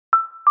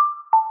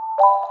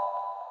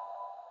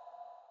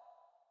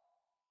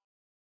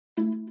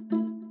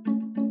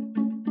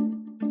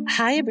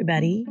Hi,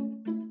 everybody.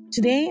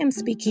 Today I'm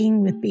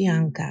speaking with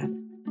Bianca.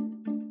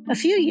 A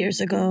few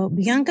years ago,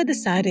 Bianca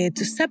decided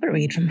to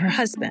separate from her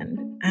husband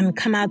and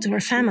come out to her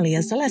family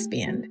as a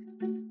lesbian.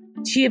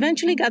 She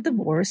eventually got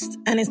divorced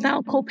and is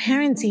now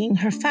co-parenting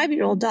her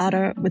 5-year-old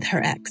daughter with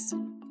her ex.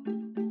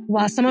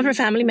 While some of her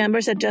family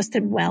members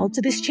adjusted well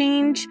to this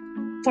change,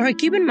 for her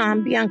Cuban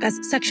mom, Bianca's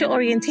sexual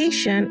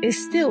orientation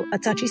is still a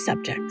touchy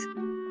subject.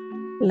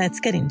 Let's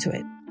get into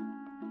it.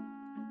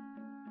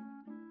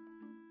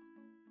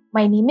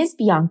 My name is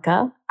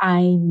Bianca.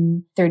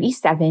 I'm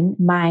 37.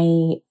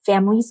 My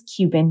family's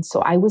Cuban,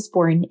 so I was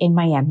born in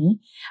Miami,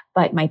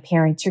 but my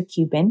parents are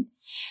Cuban.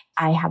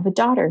 I have a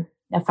daughter,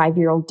 a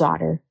 5-year-old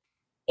daughter.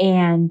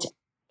 And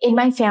in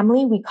my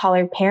family, we call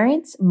our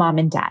parents mom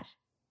and dad.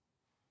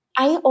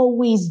 I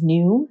always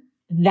knew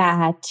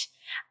that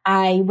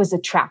I was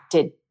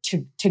attracted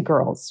to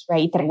girls,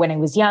 right? That when I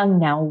was young,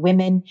 now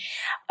women.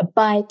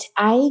 But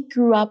I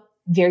grew up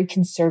very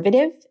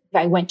conservative.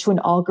 I went to an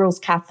all-girls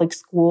Catholic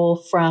school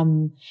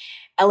from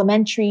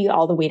elementary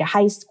all the way to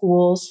high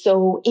school.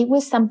 So it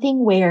was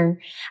something where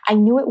I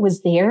knew it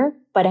was there,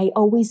 but I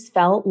always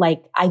felt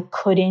like I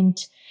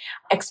couldn't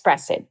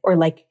express it, or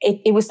like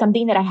it was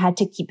something that I had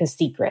to keep a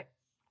secret.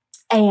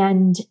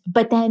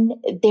 But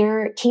then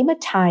there came a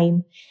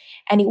time,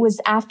 and it was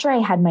after I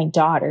had my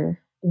daughter,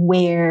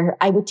 where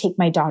I would take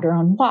my daughter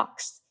on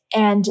walks.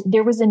 And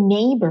there was a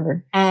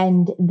neighbor,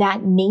 and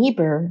that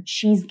neighbor,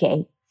 she's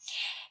gay.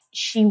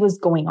 She was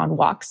going on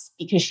walks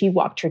because she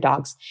walked her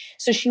dogs.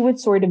 So she would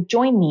sort of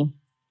join me.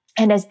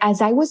 And as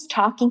I was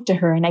talking to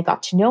her and I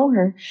got to know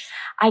her,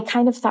 I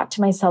kind of thought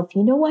to myself,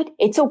 you know what?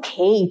 It's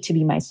okay to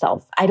be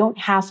myself. I don't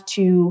have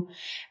to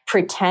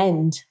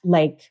pretend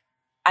like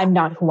I'm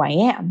not who I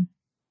am.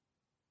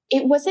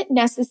 It wasn't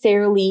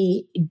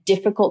necessarily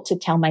difficult to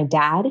tell my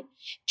dad,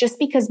 just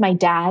because my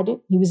dad,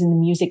 he was in the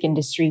music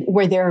industry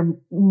where there are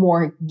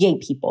more gay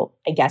people,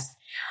 I guess.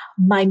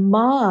 My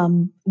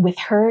mom, with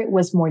her, it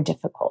was more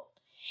difficult.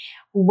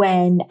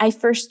 When I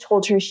first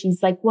told her,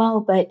 she's like, well,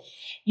 but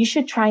you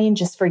should try and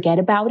just forget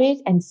about it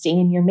and stay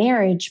in your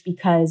marriage,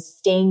 because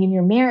staying in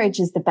your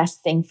marriage is the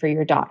best thing for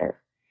your daughter.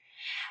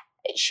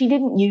 She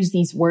didn't use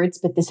these words,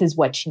 but this is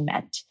what she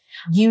meant.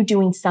 You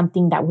doing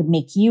something that would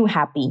make you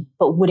happy,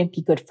 but wouldn't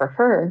be good for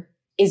her,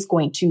 is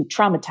going to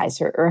traumatize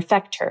her or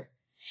affect her.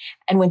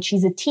 And when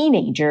she's a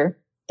teenager,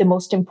 the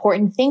most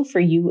important thing for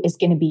you is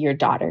going to be your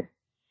daughter.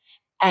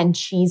 And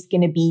she's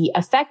going to be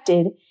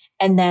affected,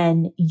 and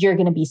then you're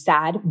going to be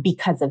sad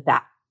because of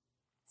that.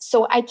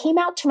 So I came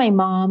out to my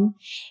mom.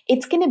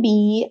 It's going to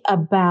be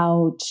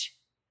about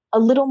a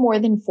little more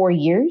than 4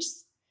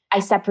 years.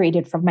 I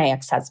separated from my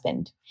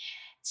ex-husband.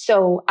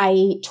 So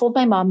I told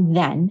my mom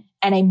then,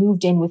 and I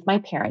moved in with my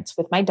parents,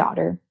 with my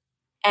daughter.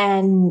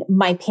 And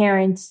my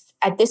parents,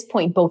 at this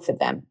point, both of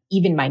them,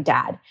 even my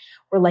dad,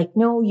 were like,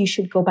 no, you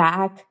should go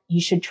back. You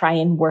should try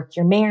and work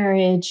your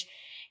marriage.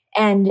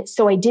 And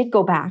so I did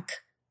go back,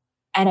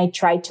 and I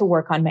tried to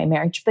work on my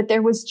marriage, but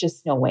there was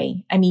just no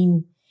way. I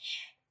mean,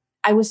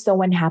 I was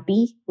so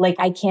unhappy. Like,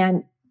 I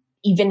can't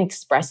even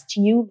express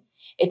to you.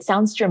 It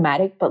sounds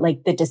dramatic, but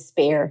like the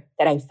despair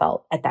that I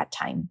felt at that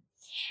time.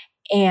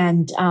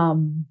 And,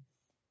 I'm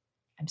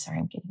sorry,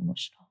 I'm getting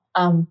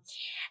emotional.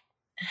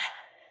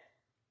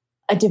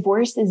 A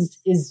divorce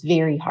is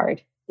very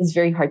hard. It's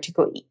very hard to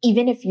go.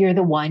 Even if you're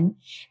the one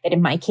that,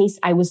 in my case,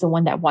 I was the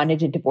one that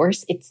wanted a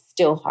divorce, it's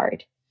still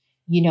hard,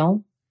 you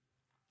know?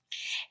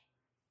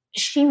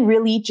 She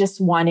really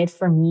just wanted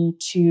for me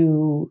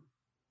to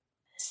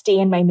stay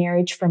in my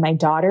marriage for my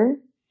daughter.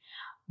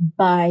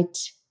 But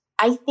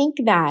I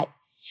think that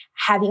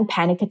having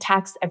panic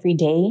attacks every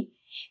day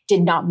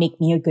did not make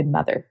me a good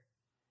mother.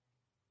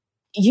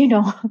 You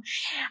know,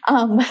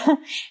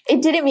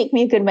 it didn't make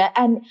me a good mother.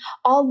 And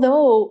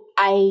although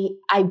I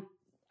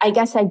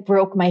guess I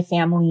broke my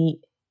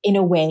family in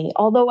a way,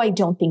 although I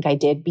don't think I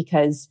did,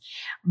 because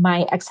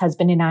my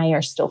ex-husband and I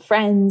are still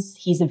friends.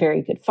 He's a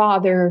very good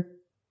father.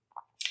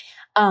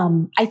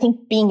 I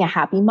think being a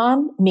happy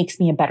mom makes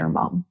me a better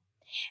mom.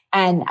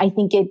 And I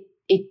think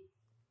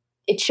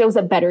it shows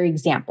a better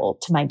example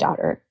to my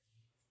daughter.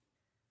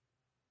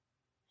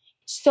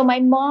 So my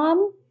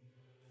mom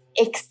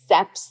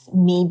accepts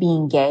me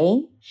being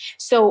gay.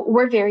 So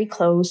we're very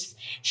close.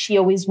 She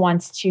always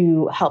wants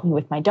to help me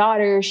with my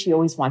daughter. She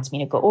always wants me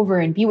to go over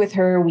and be with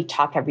her. We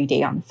talk every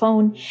day on the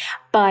phone.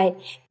 But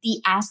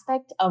the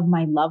aspect of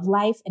my love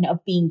life and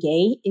of being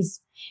gay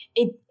is,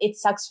 it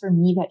sucks for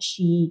me that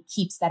she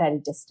keeps that at a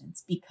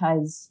distance,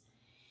 because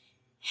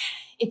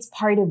it's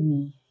part of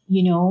me,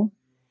 you know?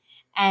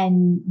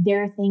 And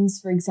there are things,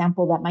 for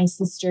example, that my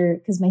sister,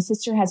 because my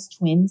sister has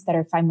twins that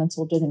are 5 months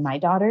older than my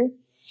daughter.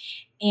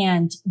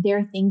 And there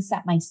are things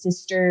that my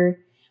sister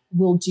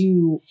will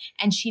do,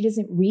 and she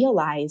doesn't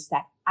realize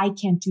that I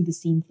can't do the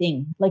same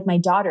thing. Like my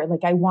daughter,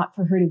 like I want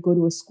for her to go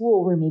to a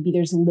school where maybe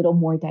there's a little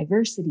more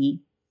diversity,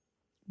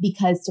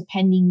 because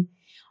depending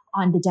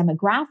on the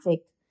demographic,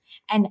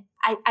 and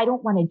I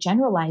don't want to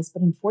generalize,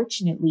 but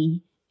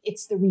unfortunately,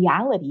 it's the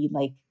reality.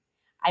 Like,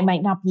 I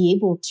might not be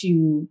able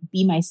to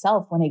be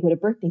myself when I go to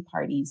birthday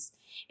parties.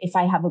 If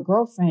I have a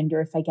girlfriend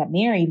or if I get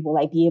married, will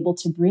I be able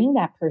to bring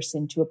that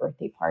person to a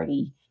birthday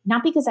party?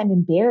 Not because I'm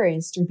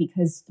embarrassed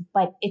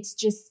but it's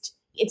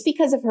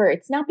because of her.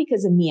 It's not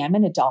because of me. I'm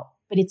an adult,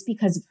 but it's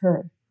because of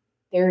her.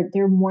 There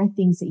are more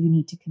things that you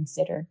need to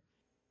consider.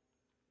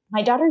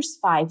 My daughter's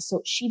 5,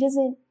 so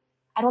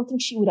I don't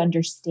think she would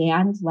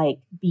understand like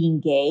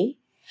being gay,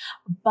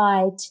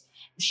 but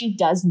she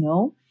does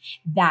know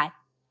that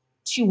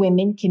 2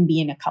 women can be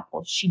in a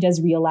couple. She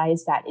does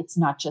realize that it's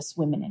not just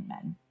women and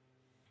men.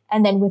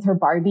 And then with her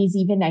Barbies,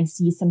 even I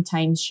see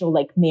sometimes she'll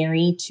like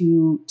marry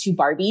two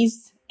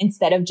Barbies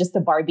instead of just a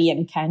Barbie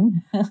and a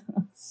Ken.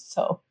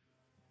 So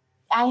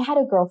I had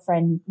a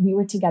girlfriend. We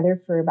were together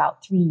for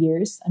about 3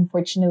 years.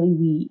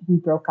 Unfortunately, we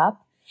broke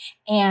up.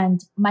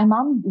 And my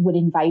mom would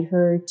invite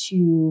her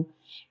to,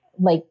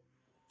 like,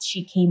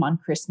 she came on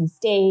Christmas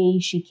Day,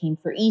 she came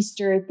for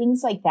Easter,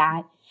 things like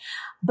that.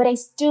 But I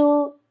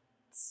still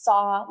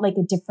saw like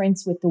a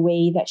difference with the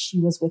way that she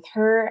was with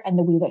her and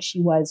the way that she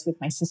was with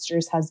my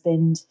sister's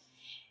husband.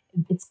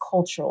 It's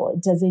cultural.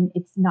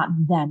 It's not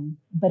them.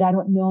 But I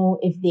don't know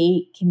if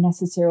they can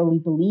necessarily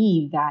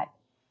believe that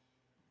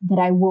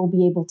I will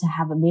be able to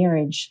have a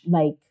marriage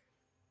like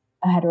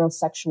a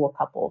heterosexual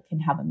couple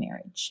can have a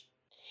marriage.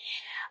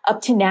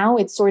 Up to now,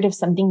 it's sort of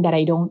something that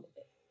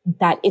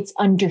it's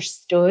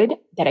understood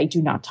that I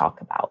do not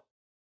talk about.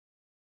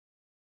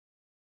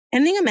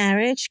 Ending a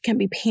marriage can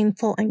be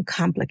painful and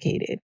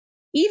complicated,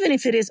 even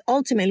if it is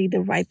ultimately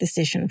the right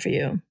decision for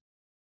you.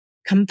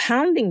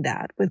 Compounding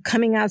that with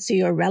coming out to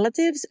your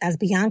relatives, as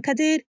Bianca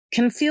did,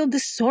 can feel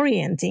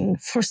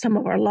disorienting for some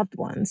of our loved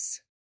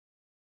ones.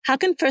 How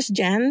can first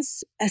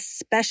gens,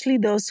 especially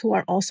those who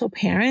are also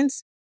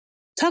parents,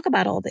 talk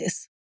about all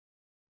this?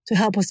 To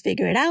help us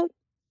figure it out,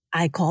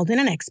 I called in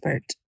an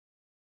expert.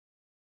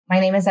 My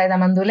name is Aida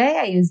Mandule.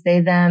 I use they,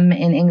 them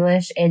in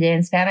English, ella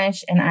in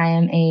Spanish, and I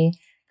am a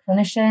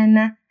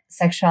clinician,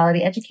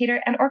 sexuality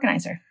educator, and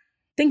organizer.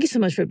 Thank you so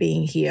much for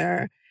being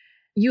here.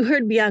 You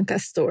heard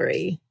Bianca's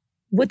story.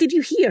 What did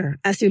you hear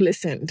as you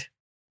listened?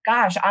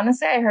 Gosh,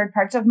 honestly, I heard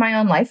parts of my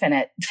own life in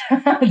it.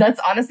 That's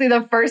honestly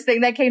the first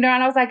thing that came to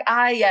mind. I was like,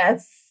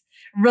 yes,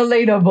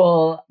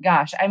 relatable.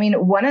 Gosh, I mean,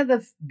 one of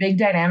the big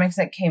dynamics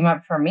that came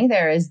up for me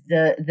there is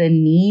the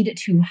need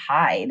to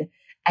hide.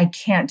 I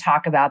can't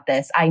talk about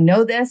this. I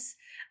know this.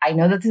 I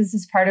know that this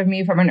is part of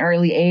me from an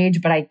early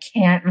age, but I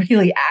can't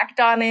really act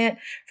on it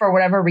for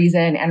whatever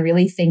reason, and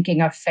really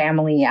thinking of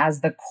family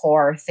as the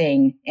core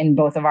thing in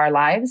both of our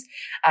lives.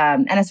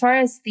 And as far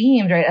as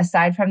themes, right,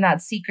 aside from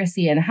that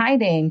secrecy and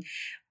hiding,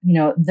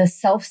 the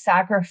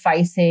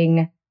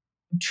self-sacrificing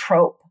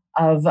trope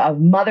of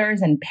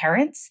mothers and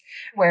parents,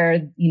 where,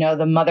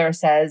 the mother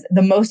says,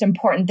 the most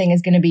important thing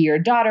is going to be your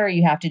daughter.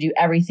 You have to do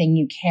everything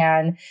you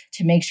can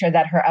to make sure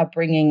that her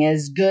upbringing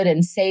is good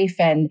and safe,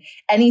 and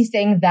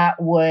anything that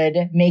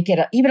would make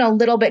it even a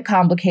little bit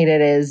complicated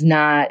is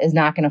not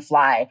going to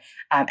fly.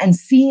 And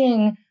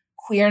seeing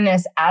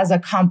queerness as a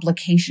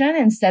complication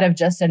instead of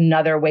just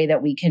another way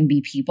that we can be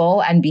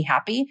people and be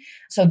happy.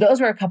 So those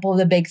were a couple of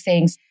the big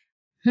things.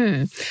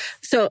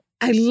 So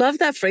I love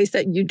that phrase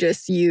that you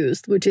just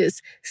used, which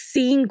is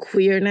seeing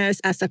queerness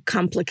as a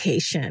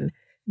complication.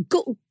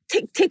 Go,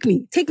 take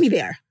me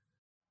there.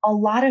 A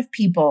lot of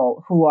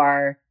people who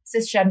are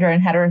cisgender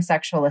and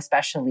heterosexual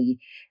especially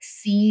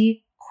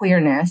see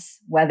queerness,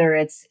 whether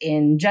it's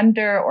in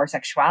gender or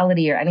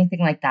sexuality or anything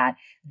like that,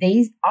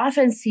 they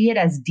often see it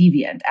as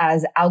deviant,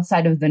 as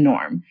outside of the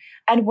norm.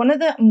 And one of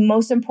the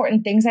most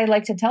important things I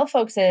like to tell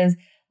folks is,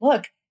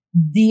 look,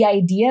 the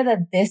idea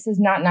that this is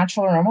not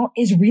natural or normal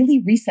is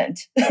really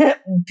recent.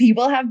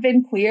 People have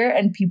been queer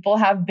and people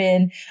have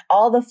been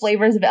all the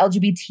flavors of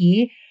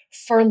LGBT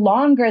for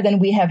longer than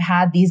we have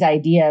had these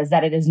ideas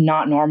that it is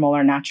not normal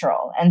or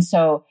natural. And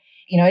so,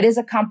 it is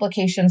a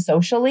complication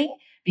socially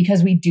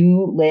because we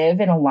do live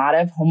in a lot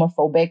of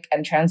homophobic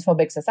and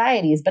transphobic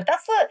societies, but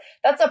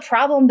that's a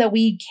problem that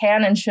we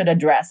can and should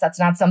address. That's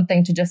not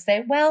something to just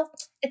say, well,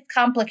 it's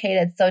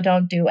complicated, so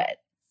don't do it.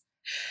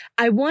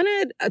 I want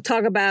to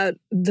talk about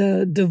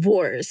the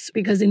divorce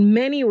because in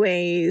many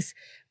ways,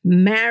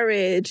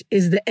 marriage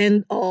is the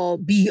end all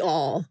be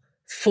all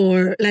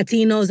for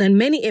Latinos and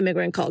many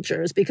immigrant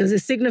cultures because it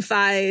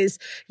signifies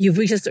you've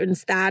reached a certain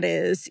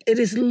status. It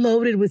is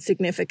loaded with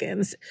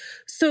significance.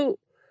 So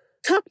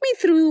talk me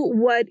through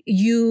what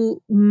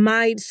you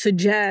might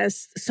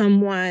suggest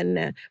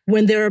someone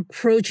when they're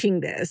approaching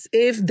this,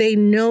 if they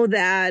know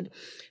that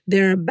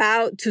they're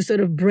about to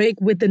sort of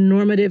break with the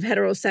normative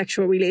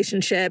heterosexual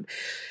relationship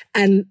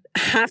and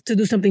have to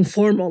do something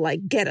formal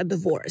like get a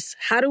divorce.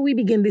 How do we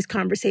begin these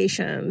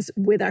conversations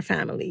with our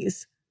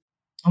families?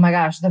 Oh my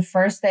gosh. The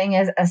first thing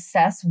is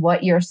assess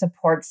what your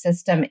support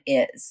system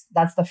is.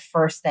 That's the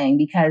first thing,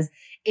 because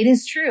it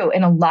is true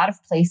in a lot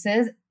of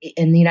places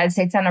in the United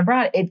States and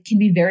abroad, it can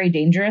be very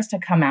dangerous to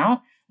come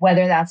out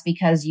whether that's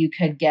because you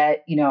could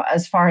get,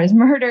 as far as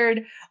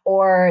murdered,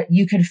 or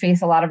you could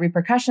face a lot of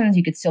repercussions.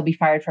 You could still be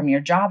fired from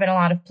your job in a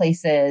lot of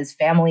places.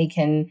 Family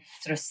can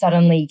sort of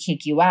suddenly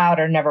kick you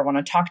out or never want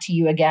to talk to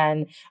you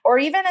again. Or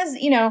even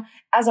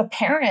as a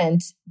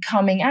parent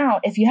coming out,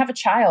 if you have a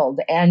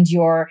child and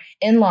your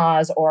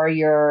in-laws or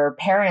your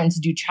parents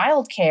do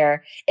childcare,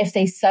 if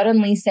they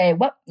suddenly say,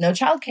 well, no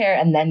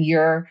childcare, and then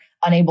you're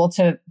unable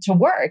to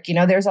work,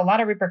 there's a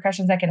lot of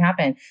repercussions that can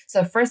happen.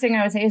 So the first thing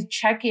I would say is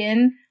check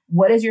in.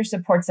 What is your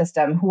support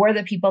system? Who are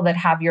the people that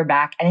have your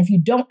back? And if you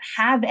don't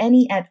have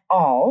any at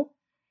all,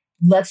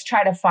 let's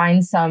try to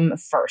find some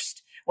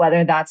first,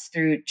 whether that's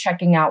through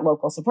checking out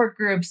local support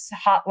groups,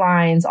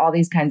 hotlines, all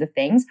these kinds of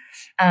things.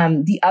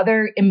 The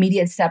other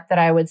immediate step that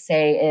I would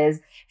say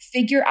is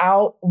figure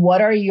out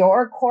what are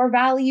your core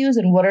values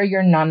and what are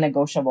your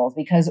non-negotiables.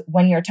 Because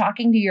when you're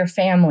talking to your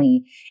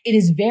family, it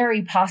is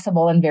very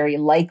possible and very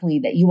likely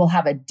that you will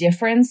have a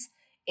difference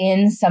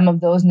in some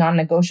of those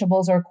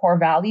non-negotiables or core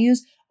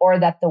values, or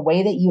that the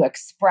way that you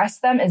express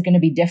them is going to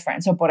be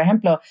different. So, por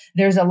ejemplo,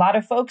 there's a lot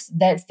of folks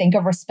that think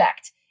of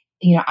respect.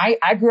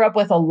 I grew up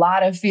with a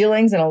lot of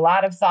feelings and a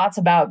lot of thoughts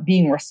about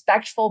being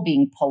respectful,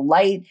 being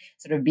polite,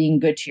 sort of being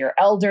good to your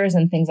elders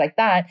and things like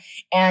that.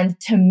 And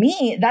to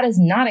me, that is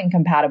not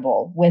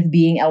incompatible with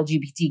being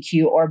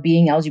LGBTQ or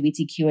being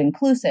LGBTQ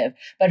inclusive.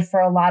 But for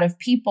a lot of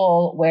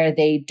people where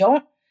they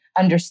don't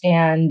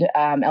understand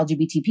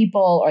LGBT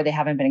people, or they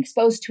haven't been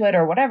exposed to it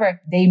or whatever,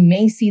 they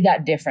may see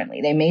that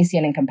differently. They may see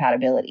an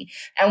incompatibility.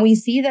 And we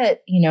see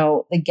that,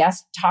 the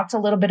guest talked a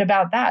little bit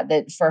about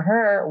that for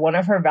her, one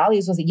of her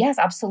values was, yes,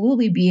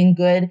 absolutely being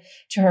good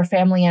to her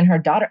family and her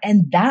daughter.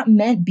 And that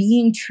meant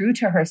being true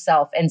to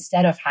herself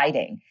instead of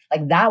hiding.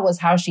 Like that was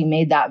how she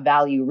made that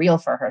value real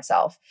for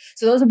herself.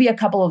 So those would be a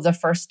couple of the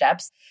first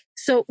steps.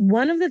 So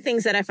one of the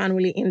things that I found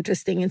really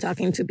interesting in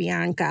talking to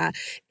Bianca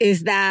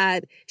is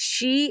that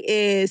she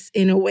is,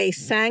 in a way,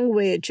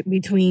 sandwiched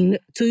between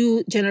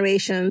two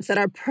generations that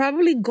are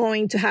probably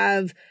going to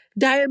have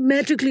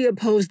diametrically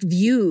opposed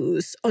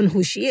views on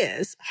who she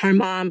is, her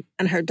mom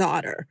and her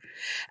daughter.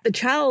 The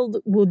child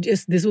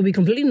this will be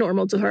completely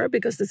normal to her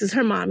because this is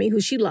her mommy who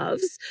she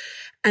loves.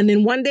 And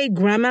then one day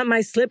grandma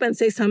might slip and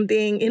say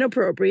something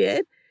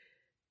inappropriate.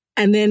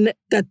 And then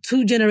the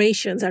two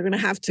generations are going to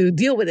have to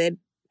deal with it.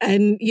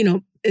 And,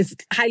 it's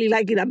highly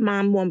likely that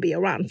mom won't be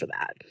around for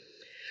that.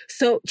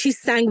 So she's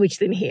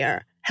sandwiched in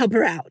here. Help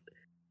her out.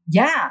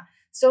 Yeah.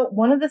 So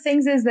one of the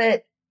things is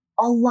that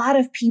a lot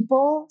of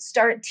people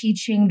start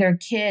teaching their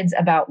kids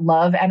about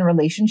love and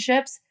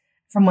relationships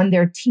from when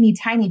they're teeny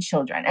tiny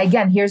children.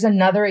 Again, here's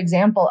another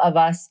example of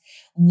us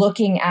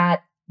looking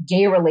at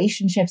gay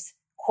relationships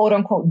quote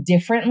unquote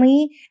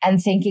differently and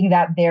thinking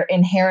that they're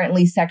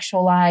inherently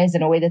sexualized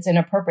in a way that's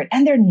inappropriate.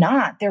 And they're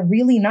not. They're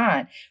really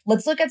not.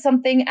 Let's look at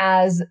something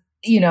as,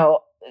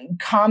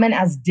 common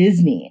as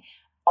Disney.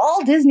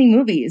 All Disney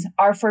movies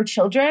are for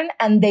children,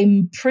 and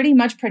they pretty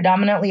much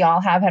predominantly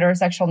all have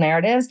heterosexual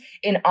narratives.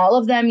 In all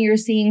of them, you're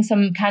seeing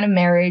some kind of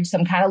marriage,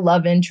 some kind of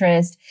love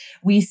interest.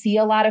 We see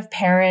a lot of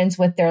parents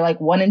with their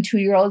 1 and 2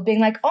 year olds being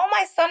like, oh,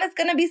 my son is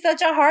going to be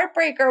such a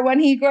heartbreaker when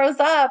he grows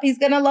up. He's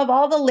going to love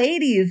all the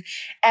ladies.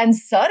 And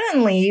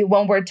suddenly,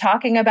 when we're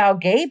talking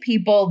about gay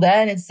people,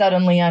 then it's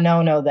suddenly a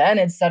no-no. Then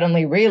it's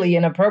suddenly really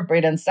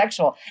inappropriate and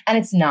sexual. And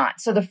it's not.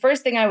 So the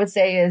first thing I would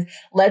say is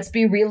let's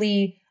be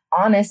really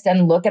honest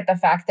and look at the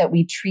fact that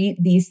we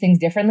treat these things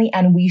differently,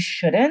 and we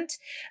shouldn't.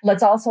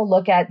 Let's also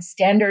look at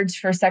standards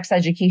for sex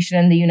education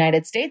in the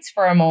United States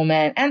for a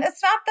moment. And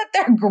it's not that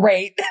they're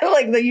great.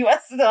 The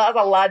US still has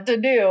a lot to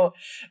do.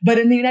 But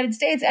in the United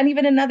States and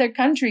even in other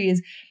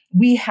countries,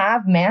 we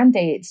have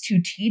mandates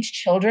to teach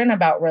children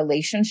about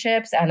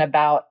relationships and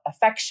about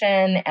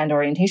affection and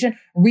orientation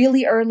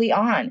really early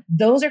on.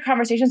 Those are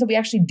conversations that we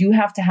actually do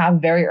have to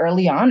have very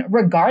early on,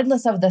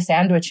 regardless of the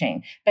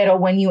sandwiching. But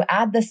when you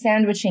add the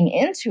sandwiching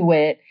into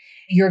it,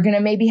 you're going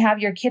to maybe have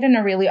your kid in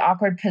a really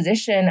awkward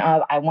position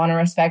of, I want to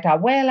respect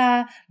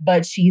abuela,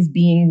 but she's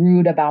being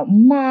rude about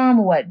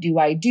mom. What do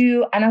I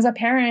do? And as a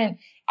parent,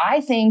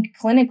 I think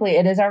clinically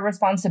it is our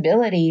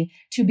responsibility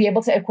to be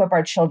able to equip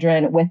our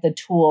children with the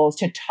tools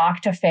to talk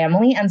to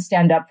family and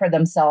stand up for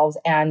themselves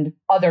and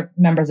other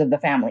members of the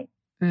family.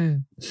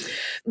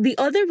 The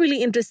other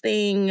really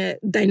interesting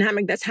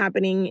dynamic that's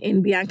happening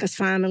in Bianca's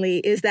family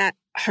is that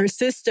her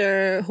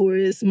sister, who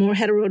is more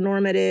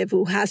heteronormative,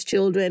 who has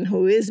children,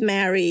 who is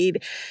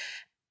married,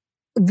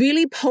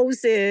 really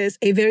poses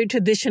a very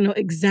traditional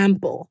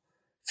example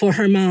for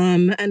her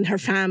mom and her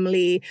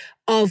family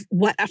of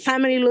what a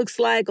family looks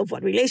like, of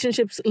what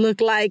relationships look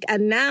like.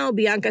 And now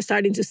Bianca's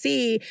starting to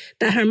see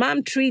that her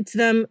mom treats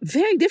them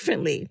very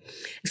differently.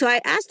 So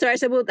I asked her, I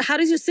said, well, how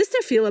does your sister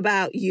feel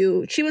about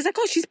you? She was like,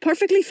 oh, she's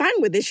perfectly fine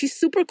with it. She's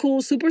super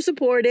cool, super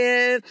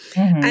supportive.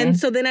 Mm-hmm. And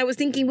so then I was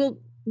thinking, well,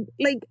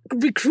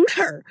 recruit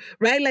her,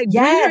 right? Bring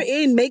her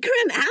in, make her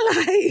an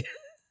ally.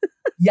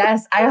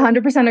 Yes, I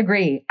 100%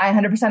 agree. I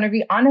 100%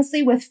 agree.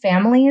 Honestly, with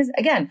families,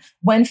 again,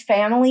 when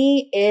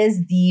family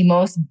is the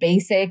most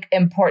basic,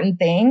 important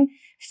thing,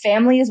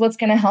 family is what's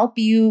going to help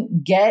you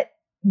get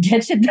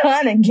get shit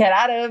done and get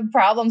out of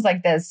problems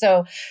like this.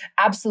 So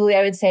absolutely,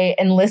 I would say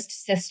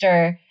enlist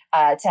sister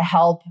to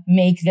help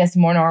make this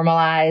more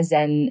normalized.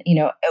 And,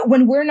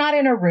 when we're not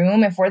in a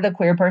room, if we're the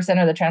queer person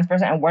or the trans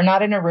person and we're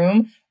not in a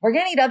room, we're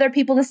going to need other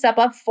people to step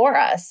up for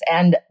us.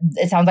 And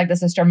it sounds like the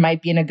sister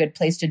might be in a good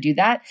place to do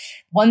that.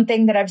 One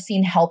thing that I've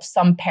seen help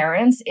some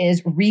parents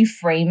is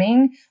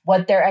reframing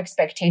what their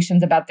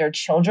expectations about their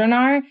children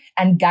are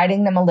and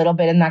guiding them a little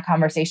bit in that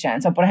conversation.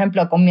 So, por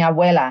ejemplo, con mi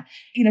abuela,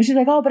 she's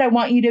like, oh, but I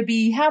want you to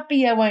be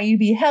happy. I want you to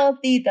be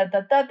healthy. Da,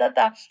 da, da, da,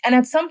 da. And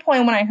at some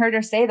point when I heard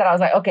her say that, I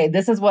was like, okay,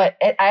 this is what,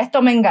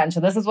 esto me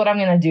engancho. This is what I'm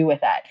going to do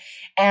with that.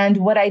 And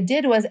what I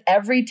did was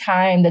every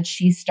time that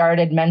she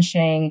started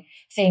mentioning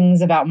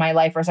things about my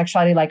life or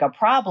sexuality like a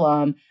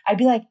problem, I'd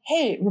be like,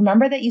 hey,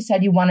 remember that you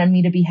said you wanted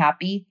me to be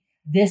happy?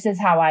 This is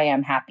how I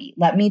am happy.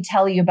 Let me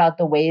tell you about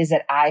the ways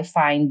that I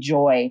find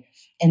joy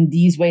in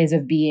these ways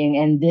of being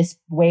and this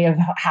way of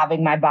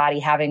having my body,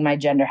 having my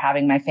gender,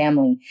 having my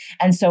family.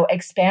 And so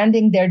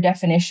expanding their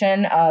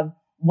definition of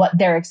what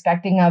they're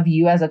expecting of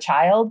you as a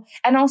child,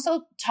 and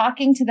also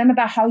talking to them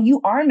about how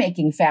you are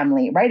making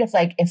family, right?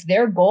 If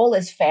their goal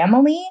is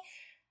family,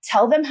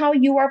 tell them how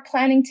you are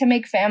planning to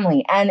make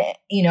family. And,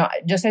 yo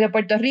soy de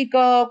Puerto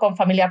Rico, con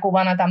familia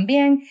cubana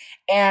también.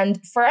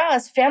 And for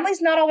us,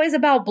 family's not always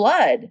about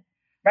blood,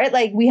 right?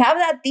 Like we have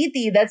that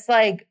titi that's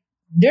like,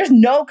 there's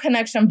no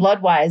connection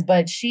blood-wise,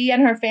 but she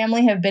and her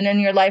family have been in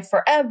your life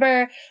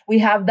forever. We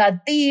have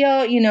that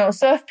tío,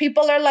 so if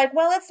people are like,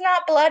 well, it's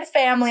not blood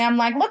family, I'm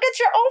like, look at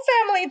your own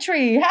family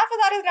tree. Half of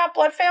that is not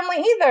blood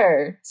family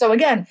either. So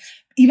again,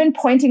 even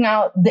pointing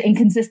out the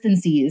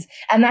inconsistencies,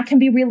 and that can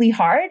be really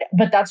hard,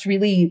 but that's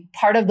really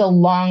part of the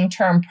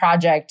long-term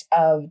project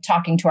of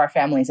talking to our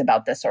families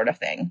about this sort of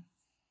thing.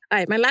 All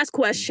right, my last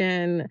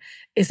question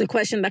is a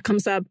question that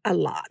comes up a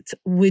lot,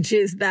 which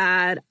is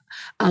that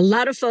a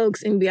lot of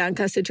folks in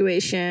Bianca's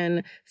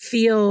situation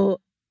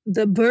feel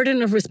the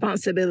burden of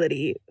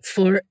responsibility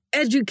for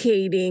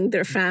educating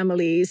their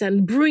families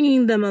and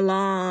bringing them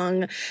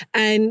along,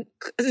 and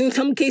in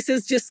some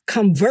cases just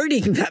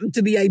converting them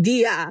to the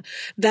idea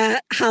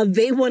that how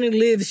they want to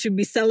live should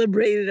be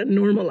celebrated and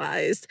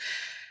normalized.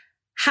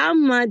 How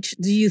much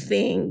do you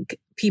think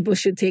people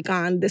should take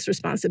on this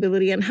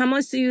responsibility, and how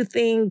much do you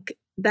think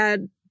that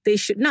they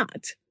should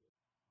not?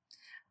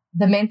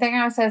 The main thing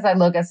I would say is that,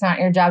 look, it's not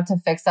your job to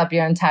fix up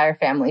your entire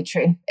family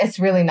tree. It's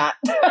really not.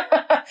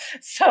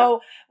 So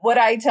what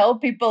I tell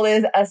people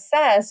is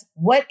assess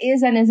what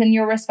is and isn't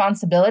your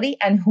responsibility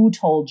and who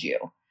told you,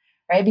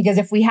 right? Because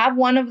if we have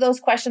one of those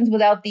questions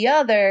without the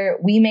other,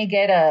 we may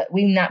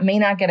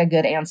not get a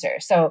good answer.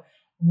 So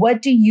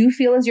what do you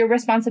feel is your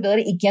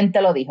responsibility? ¿Y quién te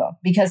lo dijo?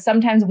 Because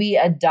sometimes we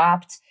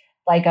adopt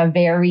like a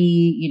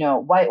very,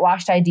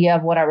 whitewashed idea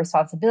of what our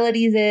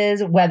responsibilities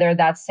is, whether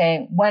that's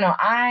saying, bueno,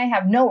 I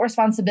have no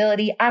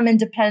responsibility, I'm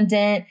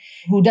independent,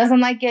 who doesn't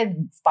like it,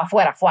 pa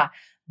fuera, fuá.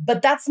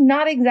 But that's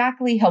not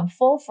exactly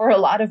helpful for a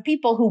lot of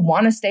people who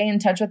want to stay in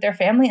touch with their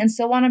family and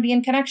still want to be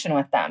in connection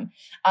with them.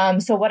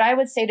 So what I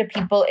would say to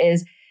people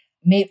is,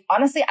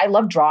 honestly, I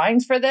love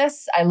drawings for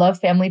this. I love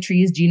family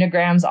trees,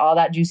 genograms, all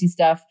that juicy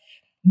stuff.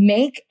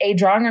 Make a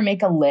drawing or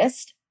make a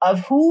list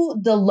of who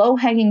the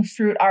low-hanging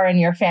fruit are in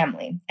your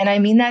family. And I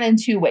mean that in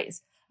two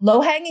ways.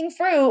 Low-hanging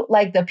fruit,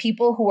 like the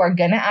people who are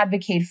going to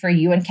advocate for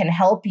you and can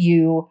help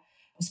you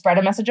spread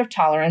a message of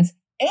tolerance.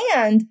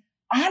 And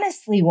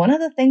honestly, one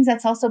of the things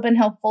that's also been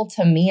helpful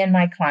to me and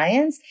my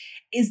clients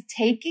is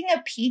taking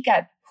a peek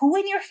at who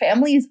in your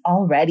family is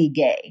already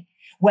gay,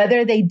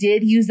 whether they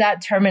did use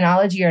that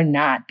terminology or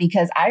not.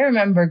 Because I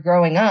remember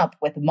growing up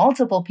with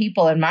multiple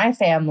people in my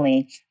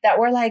family that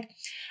were like,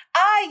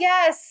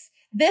 yes,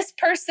 this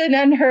person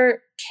and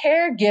her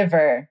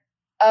caregiver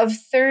of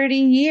 30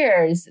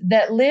 years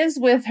that lives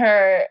with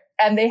her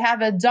and they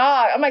have a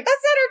dog. I'm like,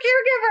 that's not her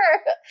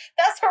caregiver.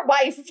 That's her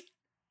wife.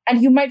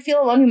 And you might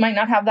feel alone. You might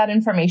not have that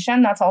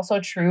information. That's also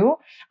true.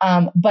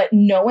 But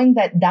knowing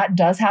that that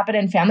does happen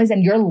in families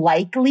and you're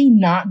likely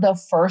not the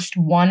first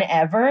one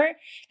ever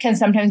can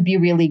sometimes be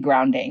really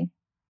grounding.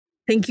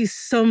 Thank you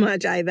so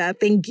much, Aida.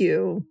 Thank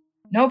you.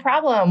 No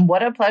problem.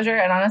 What a pleasure.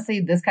 And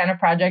honestly, this kind of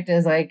project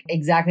is like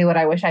exactly what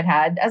I wish I'd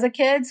had as a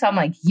kid. So I'm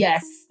like,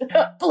 yes,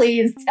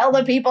 please tell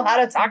the people how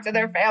to talk to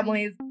their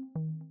families.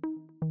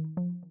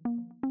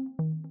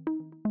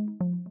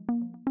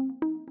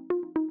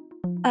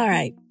 All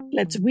right,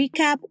 let's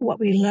recap what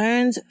we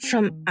learned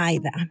from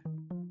Aida.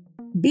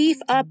 Beef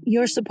up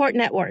your support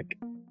network.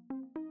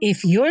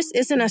 If yours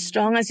isn't as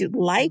strong as you'd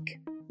like,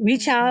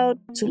 reach out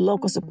to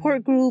local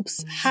support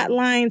groups,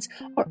 hotlines,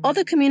 or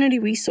other community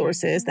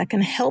resources that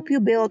can help you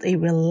build a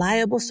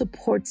reliable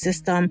support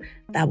system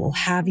that will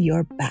have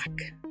your back.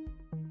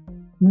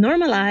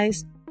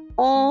 Normalize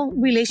all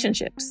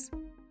relationships.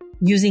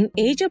 Using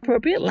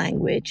age-appropriate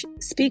language,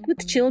 speak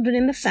with children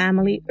in the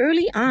family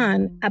early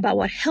on about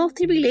what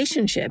healthy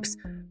relationships,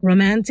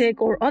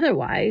 romantic or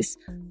otherwise,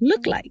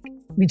 look like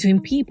between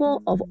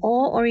people of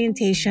all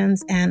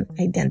orientations and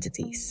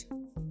identities.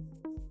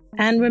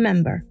 And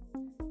remember,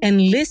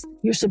 enlist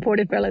your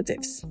supportive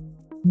relatives,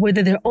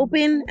 whether they're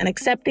open and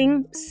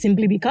accepting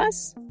simply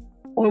because,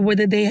 or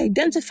whether they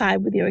identify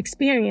with your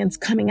experience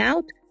coming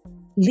out,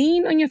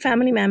 lean on your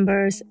family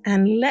members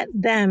and let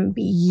them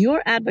be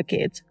your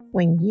advocate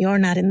when you're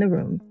not in the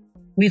room.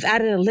 We've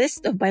added a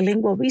list of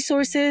bilingual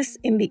resources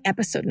in the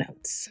episode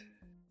notes.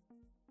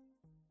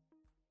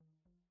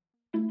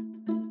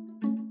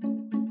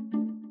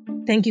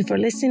 Thank you for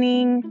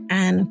listening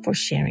and for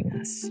sharing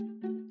us.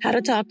 How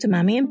to Talk to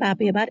Mamí and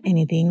Papi About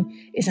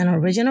Anything is an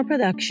original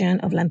production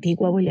of La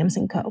Antigua Williams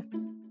 & Co.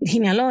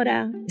 Virginia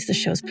Lora is the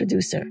show's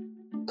producer.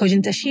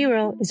 Kojin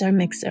Tashiro is our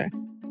mixer.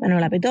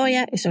 Manuela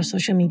Bedoya is our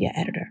social media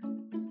editor.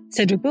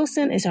 Cedric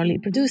Wilson is our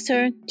lead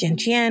producer. Jen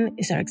Chien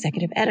is our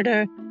executive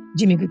editor.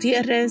 Jimmy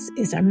Gutierrez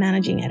is our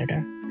managing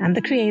editor. I'm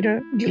the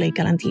creator,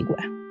 Juleika La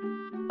Antigua.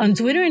 On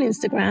Twitter and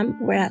Instagram,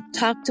 we're at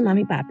Talk to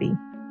Mamí Papi.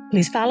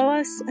 Please follow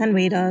us and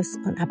rate us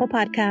on Apple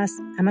Podcasts,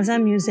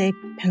 Amazon Music,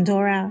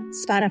 Pandora,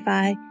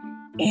 Spotify,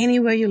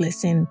 anywhere you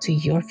listen to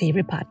your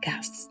favorite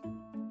podcasts.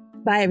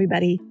 Bye,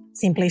 everybody.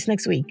 Same place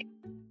next week.